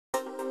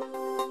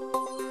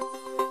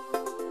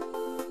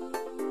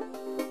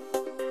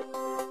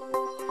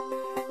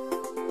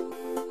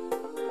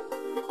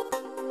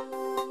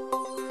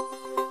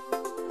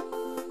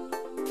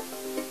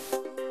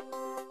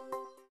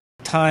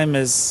time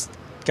has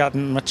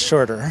gotten much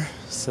shorter,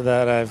 so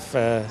that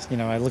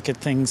I look at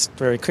things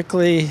very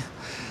quickly,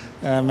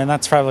 and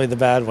that's probably the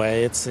bad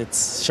way.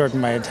 It's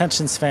shortened my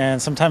attention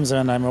span. Sometimes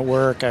when I'm at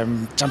work,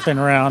 I'm jumping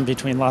around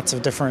between lots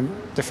of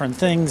different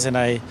things, and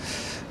I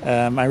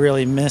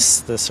really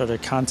miss the sort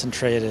of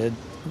concentrated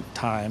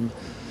time.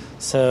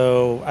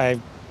 So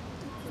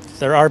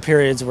there are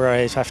periods where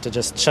I have to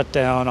just shut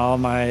down all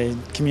my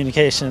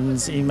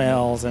communications,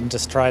 emails, and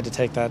just try to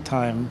take that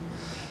time.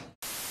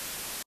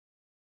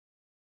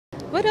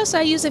 What else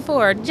I use it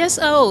for?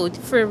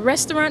 For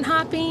restaurant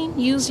hopping,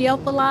 use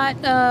Yelp a lot.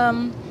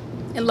 And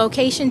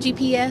location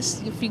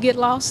GPS, if you get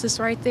lost, it's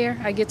right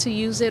there. I get to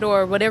use it,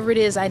 or whatever it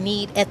is I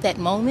need at that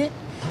moment,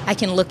 I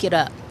can look it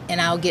up and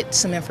I'll get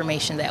some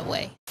information that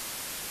way.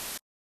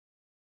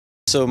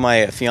 So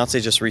my fiance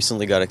just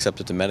recently got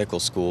accepted to medical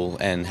school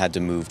and had to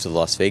move to the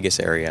Las Vegas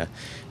area.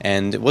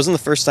 And it wasn't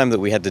the first time that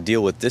we had to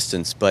deal with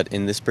distance, but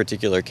in this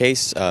particular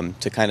case,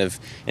 to kind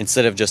of,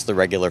 instead of just the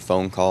regular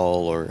phone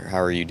call or how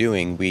are you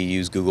doing, we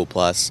use Google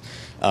Plus,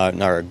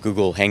 or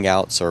Google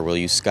Hangouts, or we'll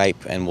use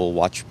Skype, and we'll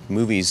watch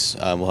movies.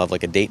 We'll have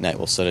like a date night.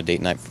 We'll set a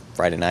date night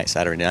Friday night,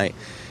 Saturday night,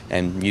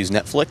 and use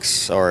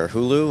Netflix or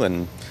Hulu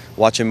and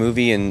watch a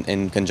movie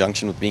in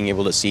conjunction with being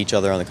able to see each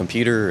other on the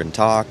computer and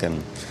talk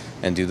and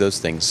do those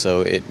things.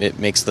 So it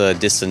makes the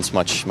distance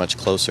much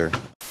closer.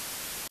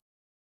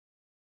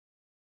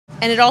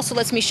 And it also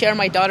lets me share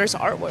my daughter's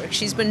artwork.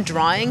 She's been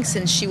drawing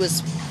since she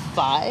was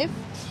 5?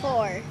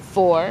 4.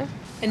 4.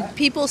 And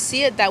people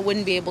see it that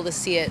wouldn't be able to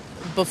see it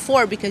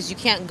before because you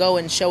can't go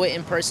and show it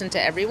in person to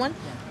everyone.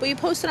 But you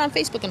post it on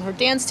Facebook, and her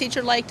dance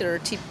teacher liked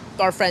it,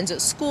 our friends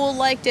at school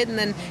liked it, and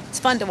then it's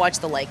fun to watch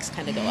the likes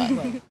kind of go up.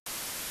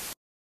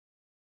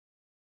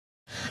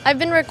 I've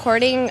been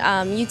recording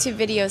YouTube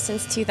videos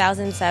since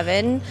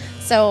 2007,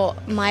 so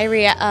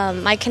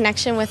my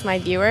connection with my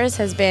viewers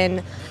has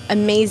been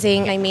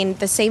amazing. I mean,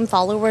 the same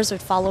followers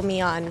would follow me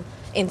on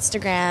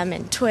Instagram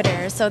and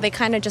Twitter, so they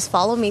kind of just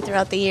follow me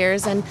throughout the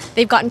years, and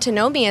they've gotten to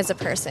know me as a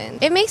person.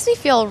 It makes me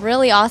feel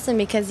really awesome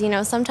because,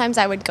 sometimes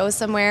I would go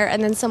somewhere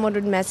and then someone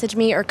would message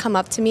me or come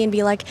up to me and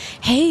be like,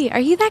 "Hey,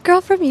 are you that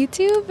girl from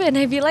YouTube?" And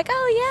I'd be like,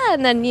 "Oh yeah,"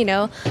 and then,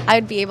 I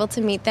would be able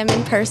to meet them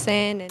in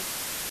person.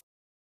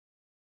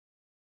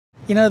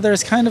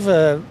 There's kind of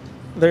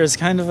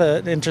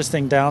an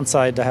interesting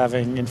downside to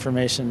having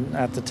information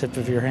at the tip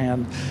of your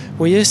hand.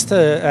 We used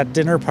to, at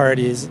dinner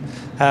parties,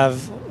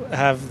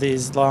 have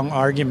these long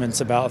arguments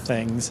about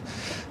things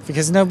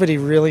because nobody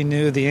really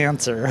knew the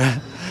answer.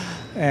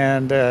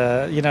 And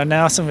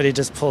now somebody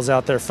just pulls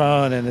out their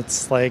phone and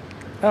it's like,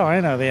 "Oh, I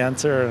know the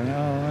answer."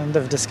 End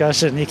of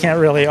discussion. You can't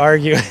really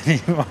argue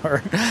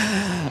anymore.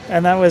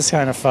 And that was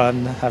kind of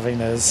fun, having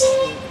those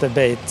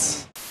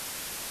debates.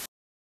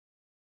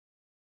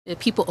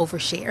 People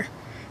overshare.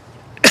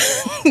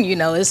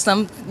 You're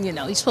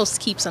supposed to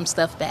keep some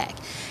stuff back.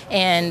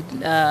 And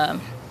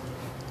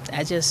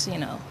I just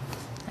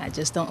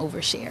don't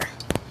overshare.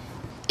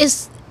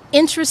 It's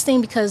interesting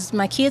because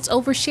my kids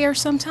overshare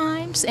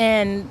sometimes,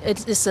 and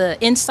it's an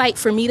insight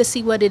for me to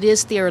see what it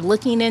is they're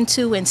looking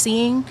into and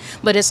seeing,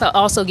 but it's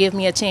also give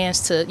me a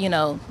chance to,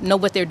 know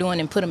what they're doing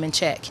and put them in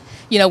check,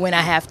 when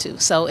I have to.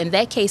 So in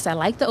that case, I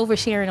like the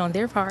oversharing on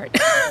their part.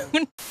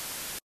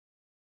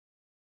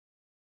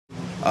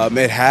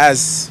 It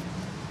has,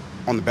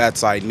 on the bad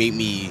side, made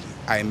me,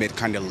 I admit,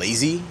 kind of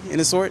lazy in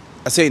a sort.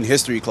 I say in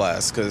history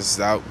class because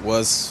that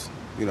was,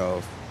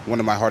 one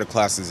of my harder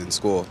classes in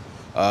school.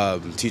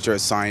 Teacher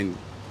assigned,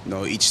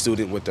 each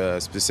student with a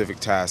specific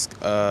task.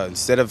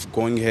 Instead of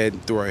going ahead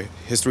through a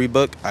history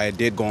book, I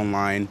did go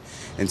online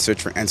and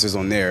search for answers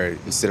on there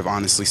instead of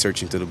honestly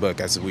searching through the book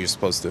as we were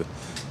supposed to.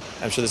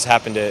 I'm sure this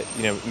happened to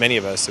many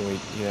of us, and we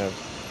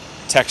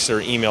texted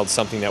or emailed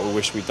something that we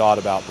wish we thought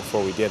about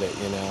before we did it,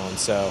 and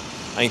so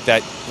I think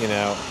that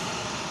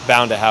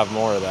bound to have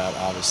more of that,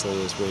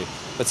 obviously,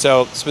 but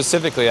so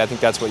specifically I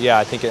think that's what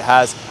I think it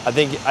has. I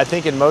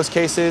think in most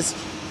cases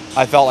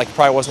I felt like it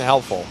probably wasn't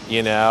helpful.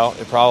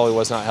 It probably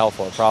was not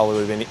helpful. It probably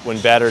would have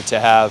been better to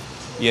have,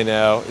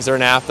 is there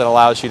an app that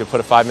allows you to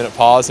put a 5-minute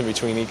pause in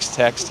between each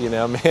text,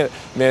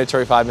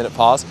 mandatory 5-minute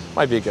pause?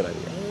 Might be a good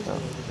idea.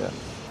 Yeah.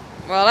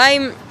 Well,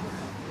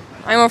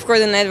 I'm of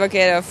course an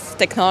advocate of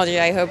technology.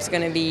 I hope it's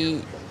going to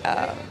be,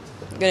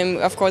 going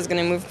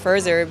to move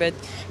further, but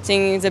I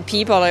think the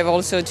people have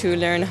also to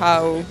learn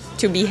how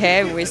to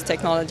behave with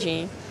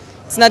technology.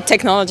 It's not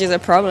technology is a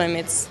problem,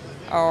 it's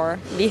our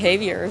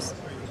behaviors.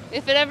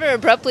 If it ever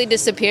abruptly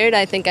disappeared,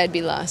 I think I'd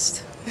be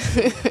lost.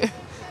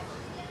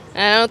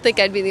 I don't think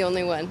I'd be the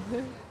only one.